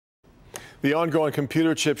The ongoing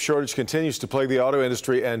computer chip shortage continues to plague the auto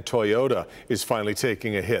industry, and Toyota is finally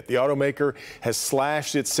taking a hit. The automaker has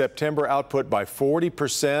slashed its September output by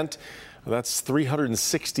 40%. That's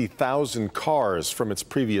 360,000 cars from its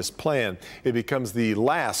previous plan. It becomes the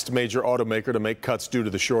last major automaker to make cuts due to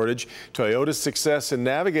the shortage. Toyota's success in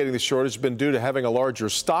navigating the shortage has been due to having a larger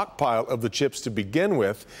stockpile of the chips to begin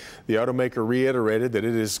with. The automaker reiterated that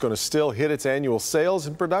it is going to still hit its annual sales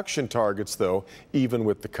and production targets, though, even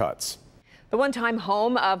with the cuts. The one-time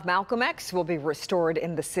home of Malcolm X will be restored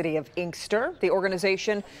in the city of Inkster. The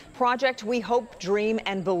organization Project We Hope, Dream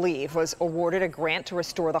and Believe was awarded a grant to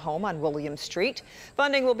restore the home on William Street.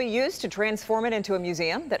 Funding will be used to transform it into a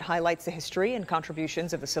museum that highlights the history and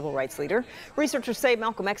contributions of the civil rights leader. Researchers say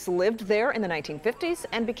Malcolm X lived there in the 1950s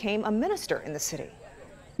and became a minister in the city.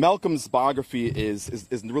 Malcolm's biography is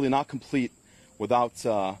really not complete without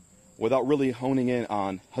really honing in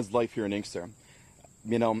on his life here in Inkster.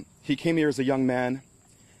 You know, he came here as a young man,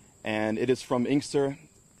 and it is from Inkster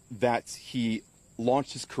that he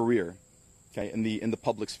launched his career, okay, in the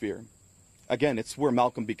public sphere. Again, it's where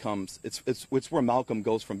Malcolm becomes, it's where Malcolm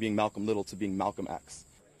goes from being Malcolm Little to being Malcolm X.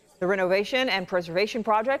 The renovation and preservation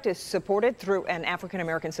project is supported through an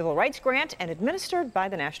African-American civil rights grant and administered by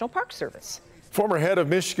the National Park Service. Former head of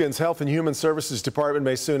Michigan's Health and Human Services Department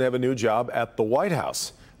may soon have a new job at the White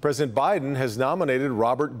House. President Biden has nominated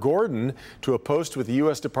Robert Gordon to a post with the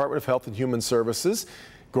U.S. Department of Health and Human Services.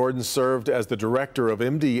 Gordon served as the director of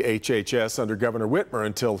MDHHS under Governor Whitmer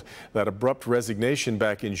until that abrupt resignation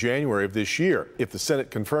back in January of this year. If the Senate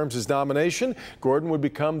confirms his nomination, Gordon would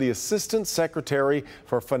become the Assistant Secretary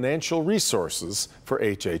for Financial Resources for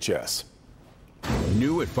HHS.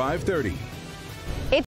 New at 5:30.